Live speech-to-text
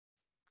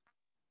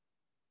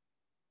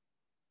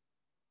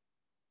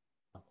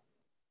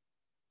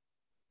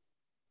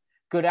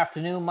Good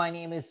afternoon. My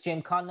name is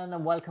Jim Conlan,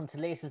 and welcome to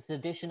the latest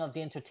edition of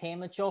the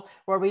Entertainment Show,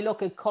 where we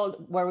look at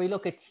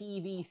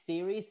TV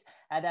series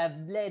that have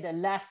led a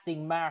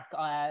lasting mark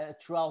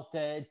throughout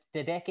the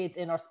decades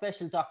in our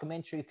special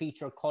documentary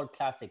feature Cult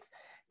Classics.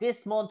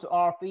 This month,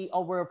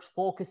 we're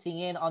focusing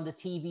in on the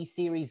TV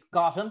series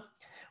Gotham,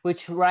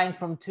 which ran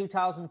from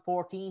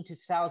 2014 to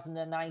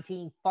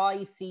 2019,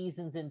 5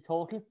 seasons in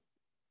total.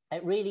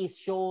 It really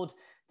showed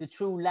the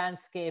true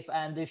landscape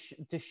and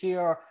the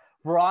sheer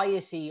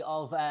variety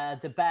of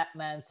the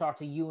Batman sort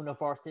of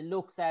universe. It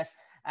looks at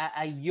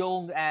a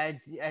young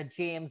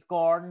James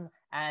Gordon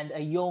and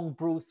a young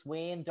Bruce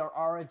Wayne, their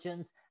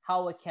origins,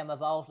 how it came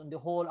about, and the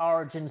whole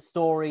origin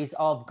stories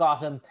of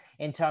Gotham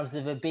in terms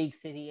of a big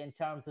city, in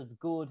terms of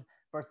good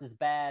versus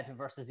bad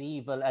versus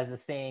evil, as the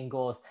saying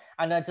goes.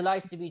 And I'm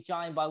delighted to be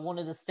joined by one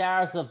of the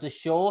stars of the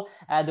show,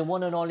 the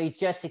one and only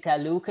Jessica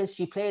Lucas.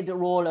 She played the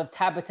role of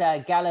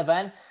Tabitha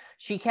Gallivan.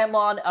 She came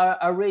on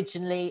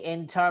originally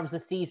in terms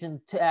of season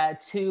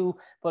 2,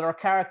 but her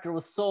character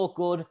was so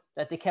good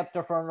that they kept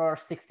her for another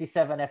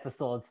 67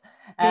 episodes.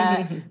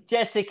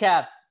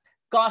 Jessica,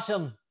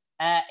 Gotham,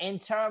 in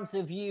terms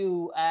of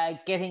you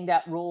getting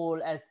that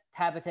role as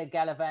Tabitha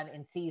Gallivan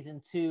in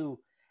season 2,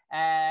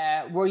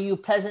 were you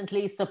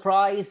pleasantly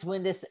surprised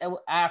when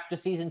after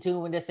season 2,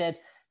 when they said,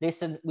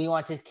 listen, we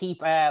want to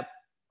keep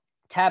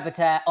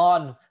Tabitha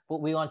on,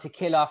 but we want to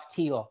kill off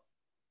Theo?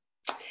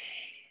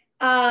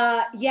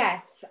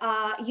 Yes.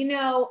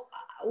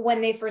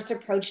 When they first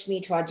approached me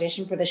to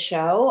audition for the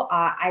show,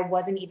 I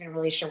wasn't even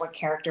really sure what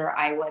character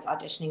I was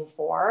auditioning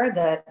for.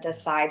 The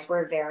sides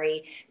were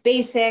very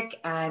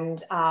basic,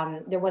 and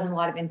there wasn't a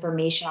lot of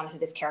information on who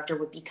this character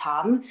would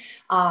become.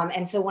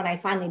 And so when I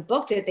finally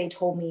booked it, they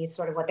told me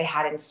sort of what they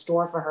had in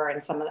store for her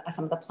and some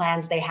of the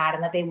plans they had,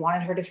 and that they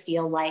wanted her to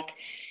feel like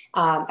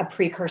a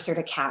precursor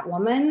to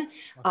Catwoman,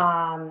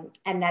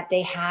 and that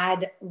they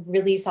had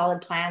really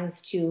solid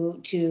plans to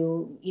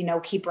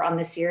keep her on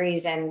the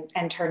series and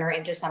turn her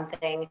into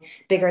something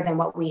bigger than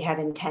what we had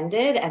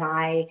intended. And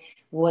I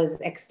was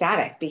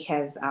ecstatic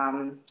because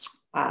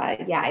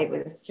it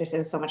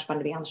was so much fun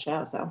to be on the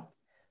show.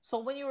 So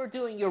when you were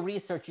doing your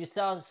research, you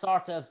saw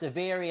sort of the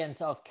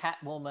variant of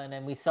Catwoman,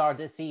 and we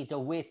started to see the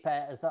whip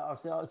as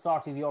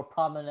sort of your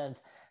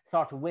prominent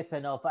sort of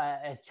whipping of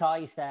a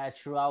choice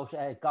throughout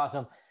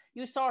Gotham.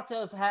 You sort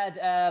of had,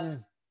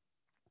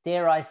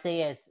 dare I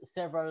say it,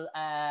 several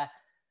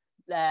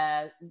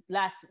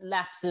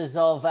lapses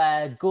of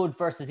good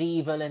versus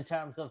evil in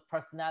terms of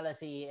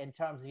personality, in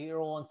terms of your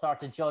own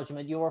sort of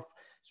judgment. You were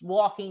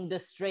walking the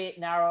straight,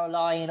 narrow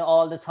line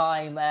all the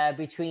time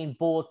between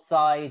both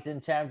sides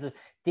in terms of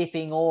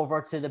dipping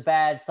over to the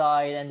bad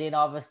side. And then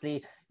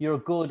obviously your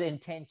good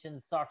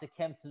intentions sort of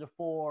came to the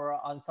fore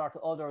on sort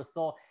of others.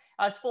 So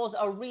I suppose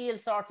a real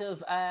sort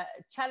of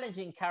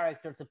challenging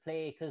character to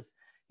play, because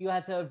you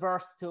had to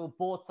adverse to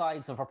both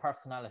sides of her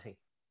personality.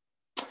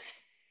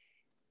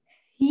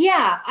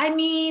 Yeah, I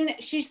mean,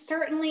 she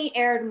certainly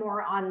erred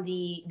more on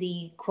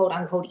the quote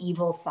unquote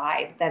evil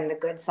side than the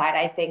good side,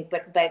 I think.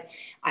 But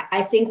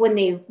I think when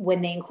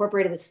they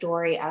incorporated the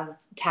story of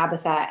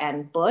Tabitha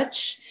and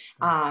Butch,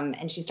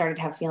 and she started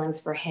to have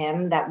feelings for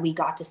him, that we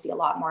got to see a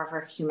lot more of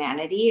her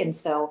humanity. And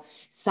so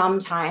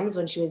sometimes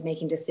when she was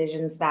making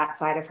decisions, that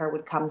side of her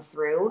would come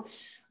through.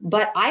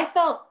 But I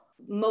felt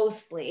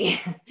mostly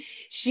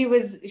she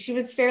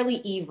was fairly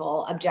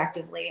evil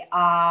objectively.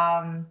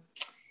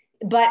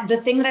 But the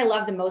thing that I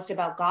love the most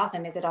about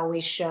Gotham is it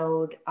always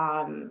showed,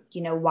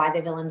 why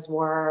the villains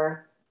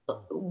were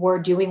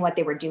doing what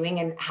they were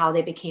doing and how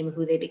they became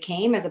who they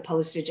became, as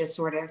opposed to just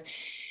sort of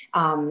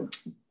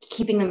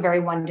keeping them very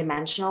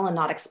one-dimensional and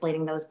not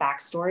explaining those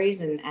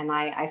backstories. And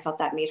I felt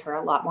that made her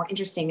a lot more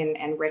interesting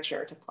and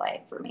richer to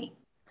play for me.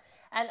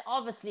 And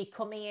obviously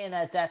coming in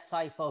at that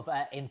type of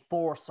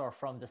enforcer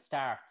from the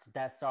start,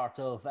 that sort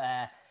of,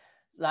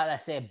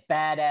 let's say,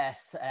 badass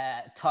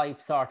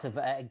type sort of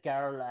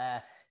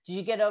girl, did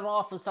you get an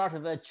awful sort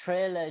of a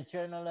thrill,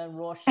 adrenaline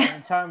rush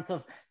in terms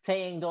of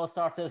playing those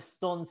sort of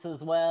stunts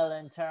as well,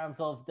 in terms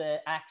of the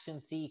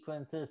action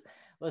sequences?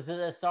 Was it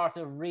a sort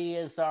of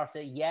real sort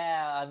of,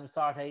 I'm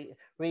sort of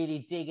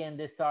really digging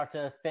this sort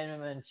of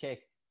feminine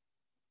chick?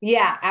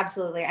 Yeah,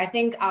 absolutely. I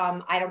think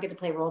I don't get to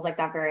play roles like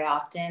that very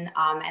often.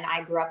 And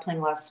I grew up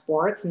playing a lot of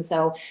sports. And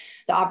so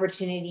the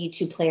opportunity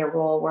to play a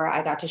role where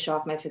I got to show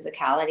off my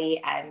physicality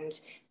and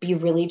be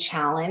really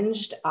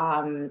challenged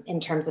in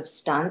terms of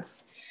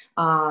stunts.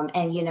 And,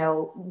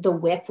 the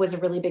whip was a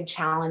really big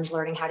challenge,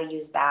 learning how to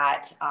use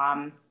that.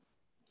 And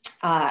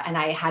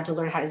I had to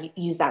learn how to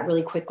use that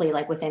really quickly,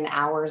 like within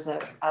hours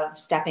of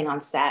stepping on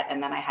set.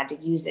 And then I had to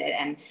use it.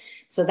 And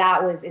so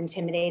that was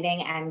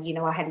intimidating. And,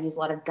 I had to use a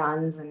lot of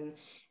guns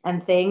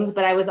and things,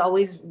 but I was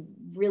always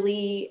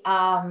really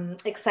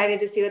excited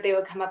to see what they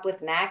would come up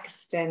with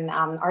next. And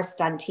our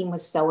stunt team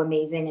was so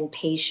amazing and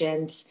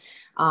patient.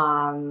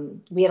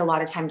 We had a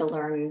lot of time to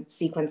learn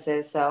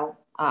sequences. So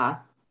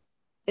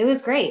it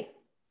was great.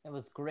 It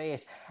was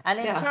great. And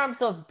in Yeah.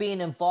 terms of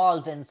being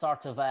involved in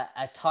sort of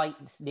a tight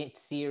knit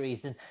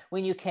series, and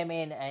when you came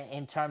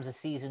in terms of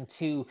season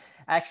two,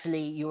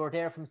 actually you were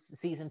there from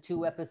season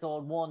two,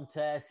 episode one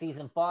to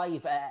season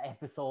five,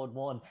 episode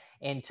one,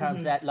 in terms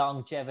of Mhm. that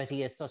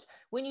longevity as such.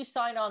 When you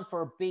sign on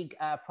for a big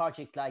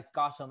project like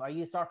Gotham, are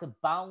you sort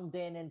of bound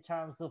in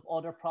terms of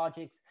other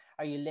projects?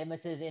 Are you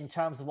limited in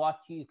terms of what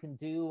you can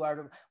do?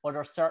 Are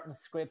there certain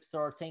scripts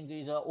or things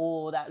you go,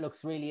 oh, that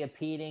looks really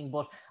appealing,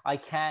 but I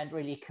can't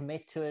really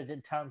commit to it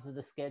in terms of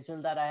the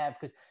schedule that I have,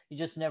 because you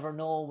just never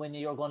know when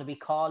you're going to be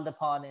called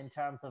upon in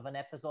terms of an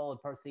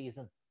episode per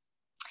season.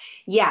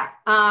 Yeah.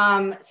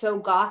 So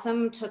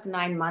Gotham took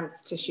 9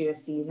 months to shoot a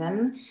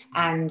season.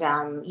 And,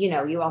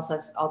 you also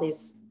have all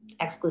these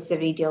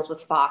exclusivity deals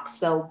with Fox.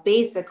 So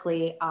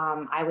basically,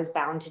 I was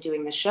bound to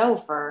doing the show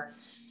for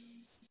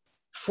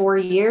 4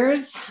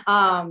 years.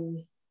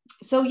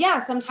 So yeah,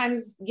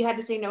 sometimes you had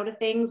to say no to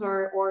things,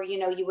 or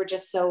you were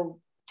just so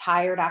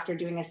tired after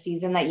doing a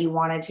season that you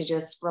wanted to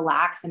just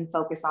relax and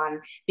focus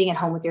on being at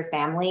home with your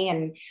family.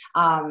 And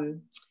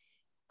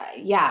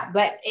yeah,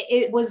 but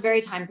it was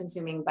very time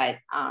consuming, but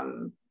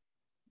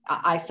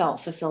I felt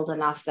fulfilled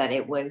enough that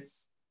it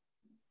was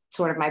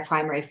sort of my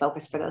primary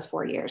focus for those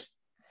 4 years.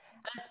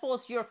 I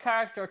suppose your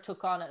character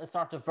took on a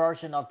sort of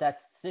version of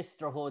that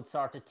sisterhood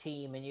sort of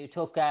team, and you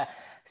took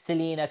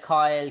Selena,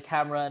 Kyle,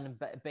 Cameron,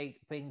 Big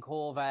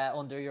Kova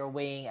under your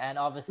wing, and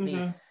obviously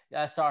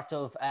Mm-hmm. sort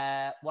of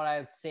what I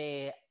would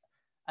say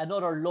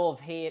another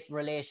love-hate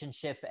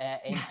relationship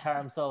in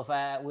terms of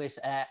with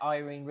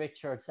Irene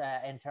Richards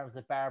in terms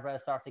of Barbara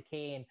sort of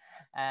Kane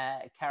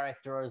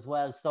character as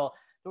well. So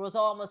there was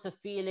almost a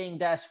feeling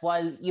that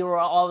while you were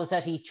always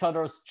at each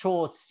other's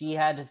throats, you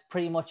had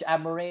pretty much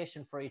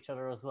admiration for each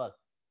other as well.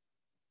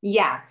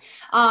 Yeah.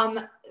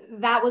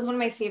 That was one of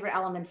my favorite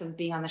elements of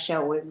being on the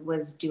show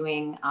was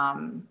doing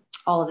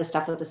all of the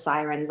stuff with the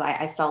sirens.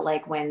 I felt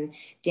like when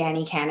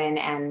Danny Cannon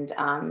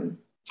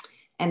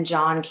and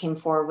John came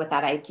forward with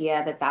that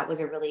idea, that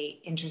was a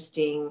really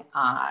interesting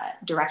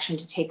direction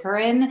to take her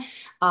in.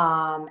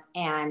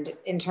 And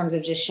in terms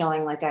of just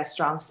showing like a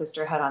strong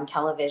sisterhood on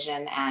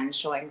television and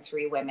showing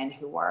three women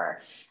who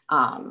were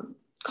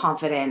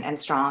confident and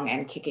strong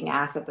and kicking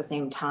ass at the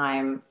same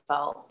time,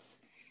 felt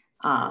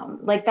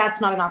like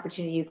that's not an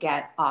opportunity you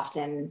get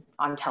often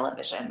on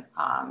television.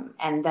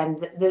 And then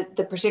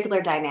the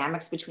particular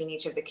dynamics between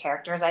each of the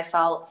characters, I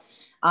felt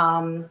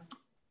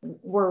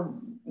were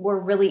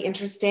really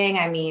interesting.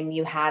 I mean,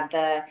 you had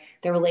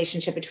the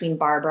relationship between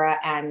Barbara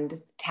and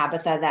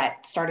Tabitha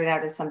that started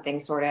out as something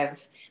sort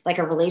of like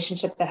a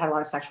relationship that had a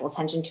lot of sexual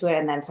attention to it,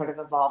 and then sort of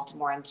evolved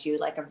more into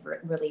like a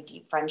really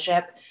deep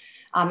friendship.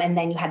 And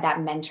then you had that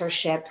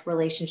mentorship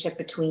relationship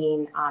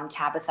between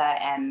Tabitha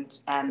and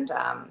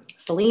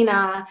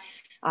Selena,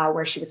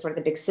 where she was sort of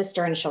the big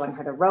sister and showing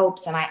her the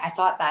ropes. And I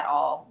thought that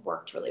all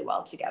worked really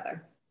well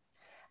together.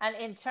 And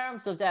in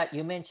terms of that,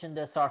 you mentioned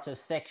the sort of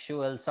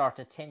sexual sort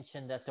of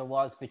tension that there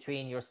was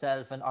between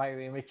yourself and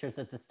Irene Richards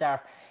at the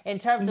start. In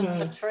terms of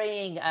Mm-hmm.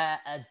 portraying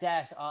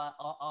that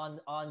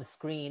on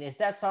screen, is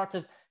that sort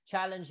of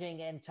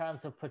challenging in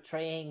terms of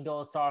portraying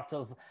those sort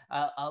of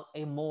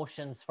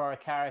emotions for a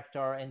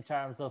character, in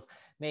terms of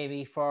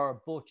maybe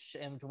for Butch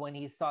and when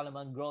he's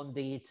Solomon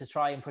Grundy, to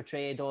try and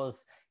portray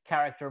those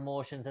character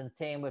emotions, and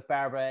same with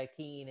Barbara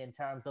Keane in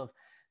terms of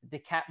the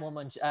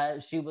Catwoman?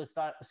 She was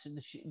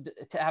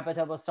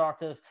Tabitha was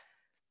sort of,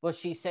 was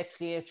she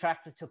sexually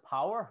attracted to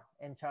power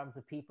in terms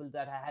of people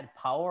that had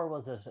power?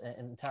 Was it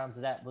in terms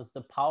of that? Was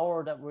the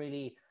power that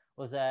really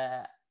was That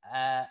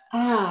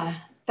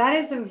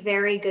is a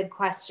very good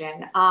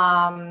question.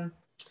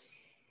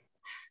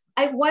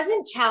 It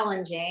wasn't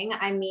challenging.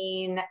 I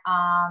mean,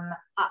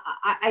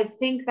 I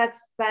think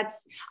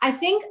I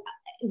think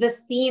the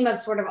theme of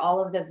sort of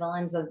all of the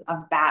villains of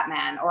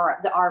Batman,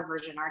 or our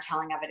version, our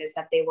telling of it, is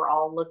that they were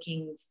all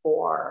looking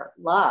for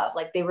love.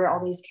 Like they were all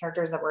these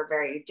characters that were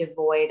very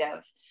devoid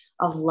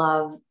of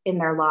love in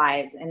their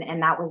lives.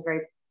 And that was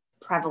very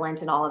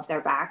prevalent in all of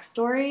their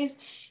backstories.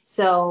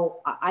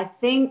 So I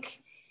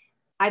think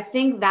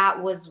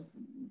that was,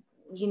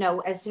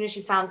 as soon as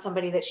she found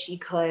somebody that she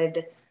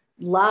could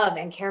love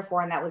and care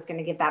for, and that was going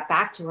to give that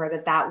back to her,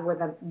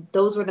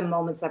 those were the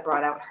moments that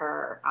brought out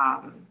her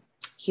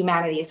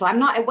humanity. So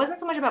it wasn't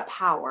so much about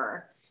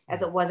power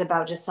as it was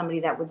about just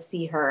somebody that would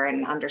see her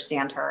and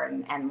understand her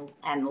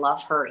and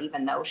love her,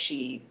 even though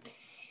she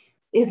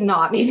is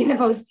not maybe the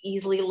most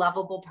easily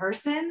lovable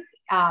person.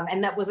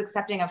 And that was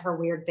accepting of her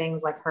weird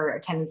things, like her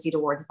tendency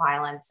towards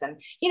violence,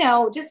 and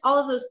just all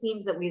of those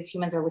themes that we as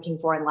humans are looking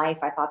for in life.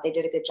 I thought they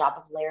did a good job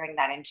of layering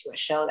that into a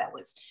show that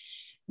was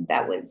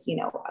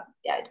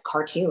a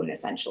cartoon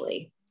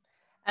essentially.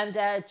 And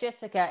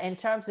Jessica, in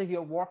terms of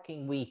your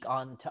working week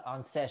on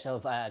set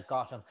of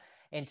Gotham,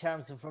 in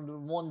terms of from the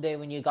one day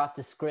when you got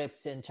the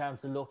script, in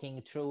terms of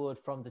looking through it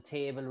from the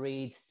table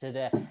reads to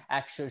the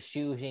actual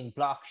shooting,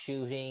 block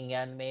shooting,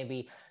 and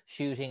maybe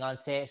shooting on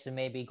set, and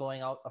maybe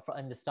going out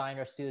in the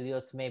Steiner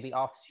studios to maybe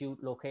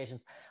off-shoot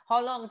locations,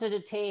 how long did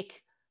it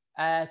take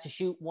to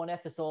shoot one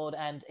episode?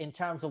 And in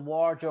terms of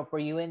wardrobe, were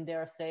you in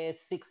there, say,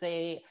 6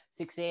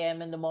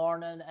 a.m. in the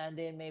morning, and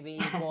then maybe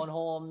going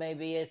home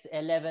maybe at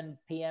 11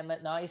 p.m.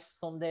 at night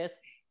some days?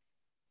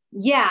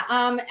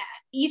 Yeah,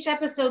 each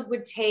episode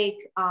would take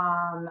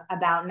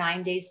about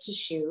 9 days to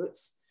shoot.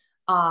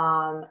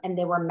 And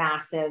they were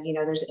massive. You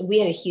know, we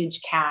had a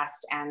huge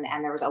cast, and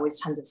there was always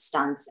tons of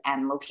stunts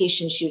and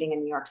location shooting in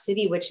New York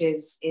City, which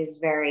is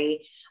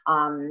very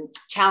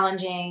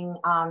challenging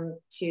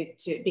to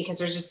because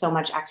there's just so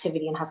much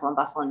activity and hustle and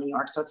bustle in New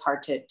York. So it's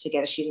hard to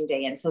get a shooting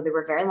day in. So there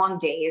were very long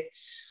days.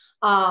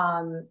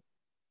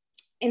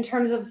 In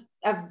terms of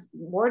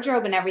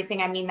wardrobe and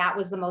everything, I mean, that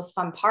was the most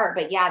fun part.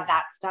 But yeah,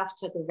 that stuff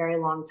took a very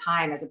long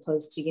time, as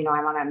opposed to, you know,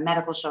 I'm on a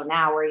medical show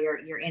now where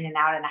you're in and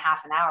out in a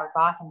half an hour.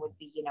 Gotham would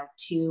be, you know,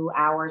 2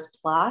 hours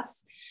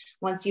plus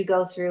once you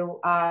go through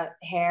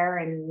hair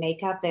and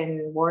makeup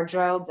and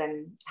wardrobe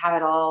and have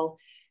it all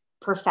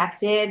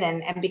perfected.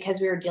 And because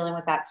we were dealing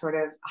with that sort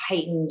of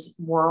heightened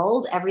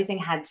world, everything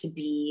had to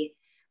be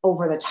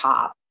over the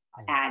top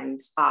and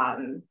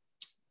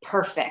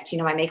perfect. You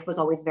know, my makeup was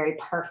always very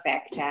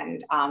perfect,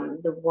 and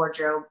the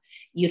wardrobe,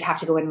 you'd have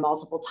to go in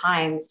multiple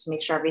times to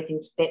make sure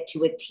everything fit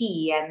to a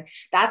T, and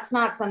that's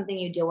not something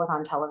you deal with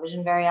on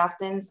television very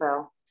often.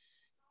 So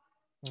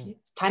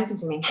it's time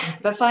consuming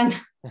but fun.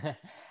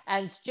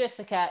 And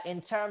Jessica,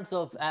 in terms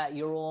of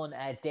your own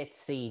death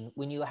scene,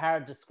 when you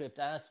heard the script,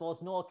 and I suppose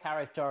no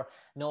character,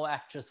 no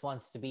actress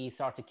wants to be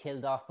sort of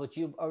killed off, but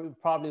you are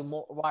probably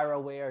were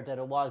aware that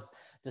it was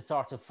the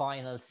sort of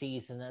final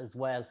season as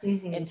well.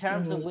 In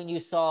terms of when you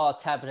saw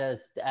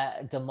Tabitha's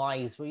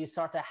demise, were you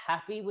sort of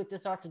happy with the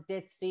sort of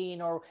death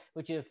scene, or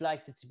would you have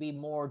liked it to be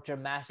more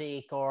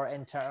dramatic, or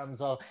in terms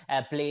of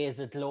blaze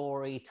of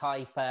glory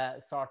type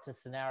sort of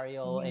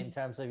scenario in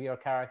terms of your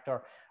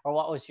character? Or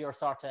what was your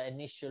sort of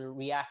initial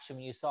reaction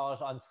when you saw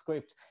it on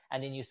script,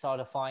 and then you saw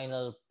the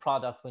final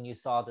product when you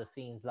saw the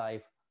scenes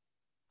live?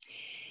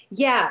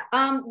 Yeah.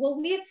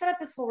 Well, we had set up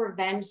this whole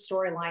revenge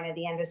storyline at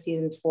the end of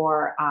season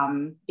 4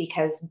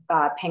 because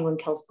Penguin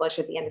kills Butch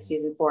at the end of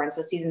season 4. And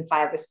so season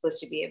 5 was supposed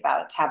to be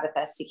about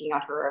Tabitha seeking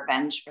out her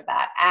revenge for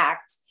that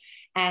act.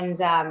 And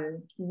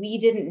we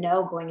didn't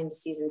know going into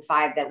season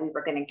 5 that we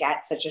were going to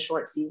get such a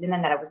short season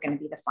and that it was going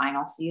to be the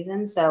final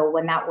season. So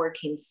when that word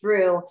came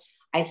through,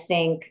 I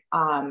think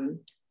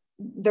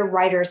the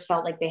writers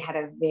felt like they had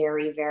a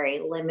very,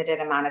 very limited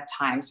amount of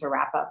time to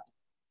wrap up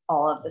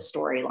all of the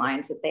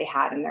storylines that they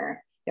had in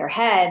their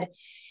head.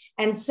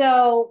 And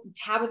so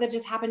Tabitha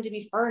just happened to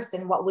be first,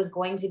 and what was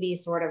going to be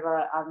sort of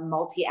a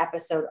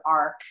multi-episode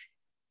arc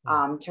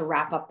to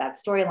wrap up that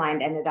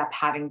storyline ended up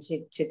having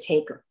to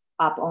take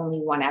up only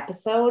one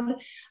episode.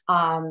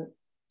 And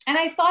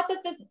I thought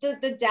that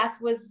the death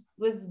was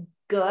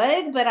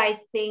good, but I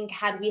think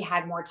had we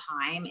had more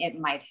time, it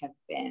might have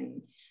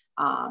been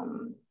a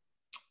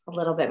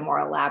little bit more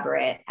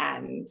elaborate,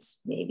 and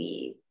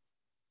maybe,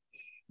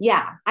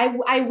 yeah,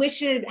 I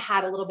wish it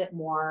had a little bit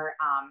more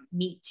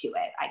meat to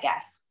it, I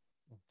guess.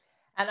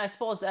 And I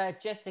suppose,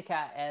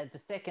 Jessica, the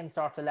second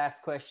sort of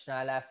last question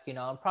I'll ask you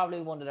now, and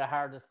probably one of the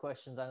hardest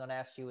questions I'm going to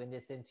ask you in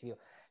this interview.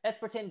 Let's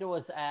pretend there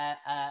was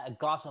a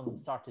Gotham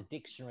sort of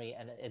dictionary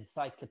and an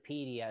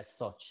encyclopedia as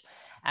such,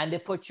 and they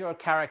put your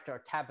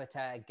character,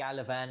 Tabitha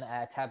Gallivan,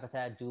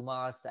 Tabitha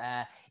Dumas,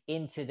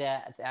 into the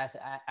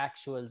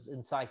actual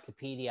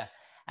encyclopedia.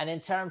 And in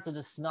terms of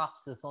the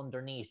synopsis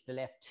underneath, they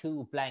left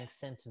 2 blank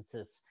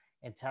sentences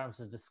in terms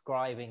of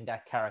describing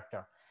that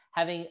character.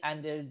 They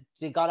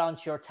got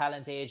onto your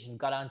talent agent,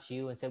 got onto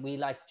you and said, we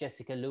like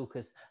Jessica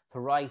Lucas to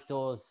write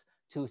those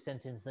 2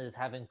 sentences,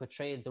 having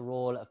portrayed the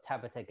role of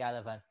Tabitha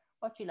Gallivan.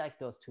 What do you like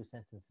those 2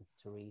 sentences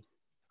to read?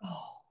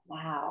 Oh,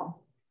 wow.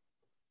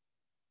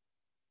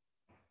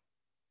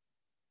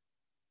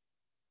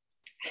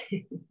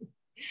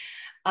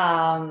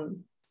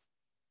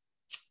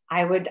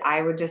 I would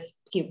just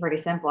keep it pretty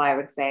simple. I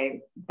would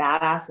say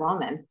badass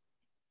woman.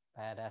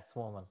 Badass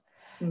woman.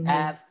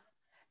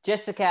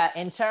 Jessica,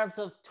 in terms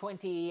of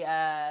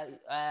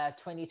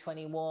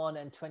 2021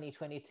 and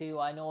 2022,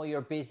 I know you're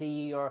busy,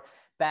 you're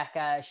back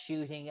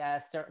shooting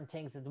certain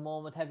things at the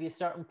moment. Have you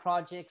certain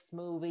projects,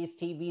 movies,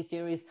 TV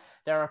series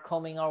that are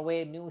coming our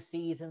way, new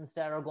seasons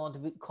that are going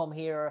to come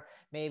here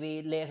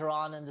maybe later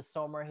on in the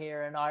summer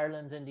here in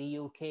Ireland and the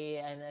UK,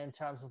 and in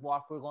terms of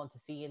what we're going to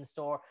see in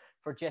store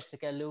for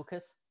Jessica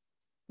Lucas?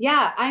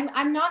 Yeah,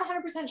 I'm not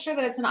 100% sure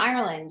that it's in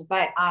Ireland,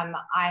 but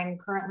I'm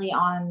currently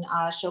on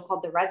a show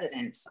called The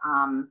Resident.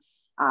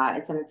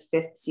 It's in its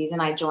 5th season.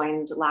 I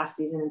joined last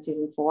season in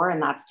season 4,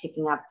 and that's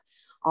taking up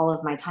all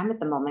of my time at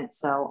the moment.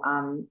 So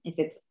if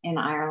it's in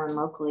Ireland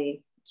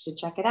locally, you should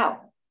check it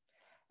out.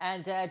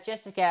 And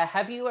Jessica,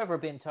 have you ever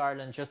been to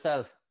Ireland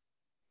yourself?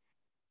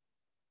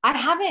 I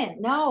haven't.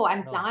 No,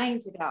 I'm dying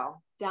to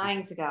go.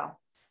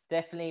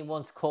 Definitely,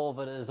 once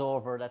COVID is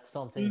over, that's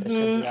something that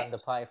should be on the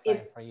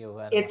pipeline for you.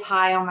 Anyway. It's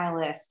high on my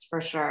list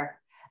for sure.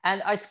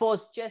 And I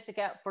suppose,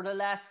 Jessica, for the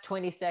last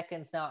 20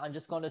 seconds now, I'm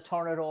just going to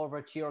turn it over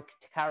to your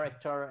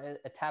character,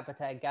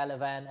 Tabitha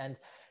Gallivan, and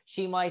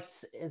she might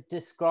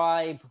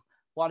describe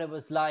what it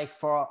was like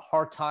for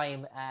her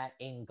time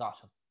in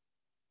Gotham.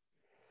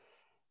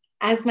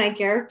 As my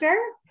character?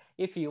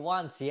 If you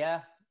want,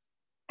 yeah.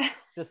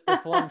 Just a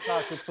fun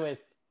sort of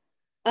twist.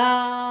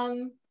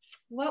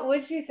 What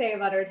would she say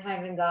about her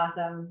time in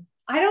Gotham?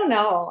 I don't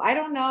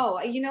know.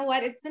 You know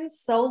what? It's been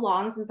so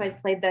long since I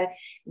played the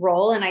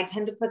role, and I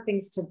tend to put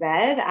things to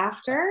bed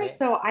after. Okay.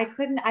 So I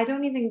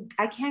can't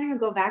even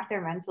go back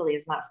there mentally.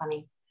 It's not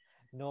funny.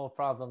 No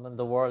problem in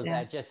the world,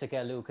 Yeah.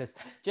 Jessica Lucas.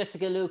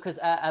 Jessica Lucas,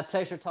 a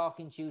pleasure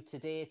talking to you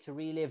today to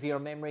relive your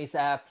memories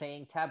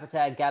playing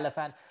Tabitha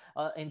Galifan.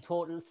 In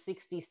total,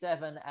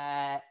 67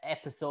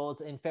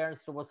 episodes. In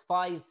fairness, there was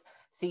 5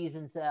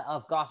 seasons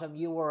of Gotham.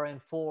 You were in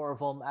 4 of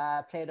them.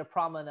 Played a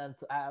prominent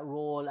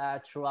role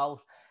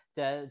throughout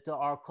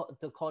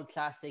the cult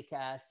classic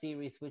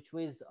series, which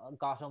was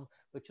Gotham,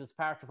 which was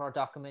part of our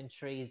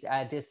documentary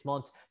this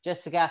month.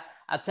 Jessica,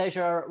 a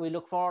pleasure. We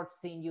look forward to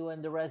seeing you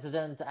in The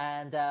Resident,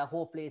 and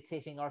hopefully it's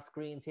hitting our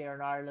screens here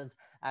in Ireland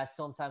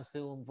sometime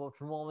soon. But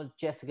for the moment,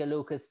 Jessica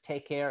Lucas,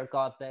 take care,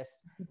 God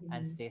bless,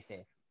 and stay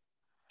safe.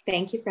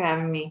 Thank you for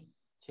having me.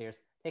 Cheers.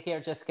 Take care,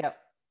 Jessica.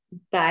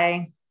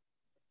 Bye.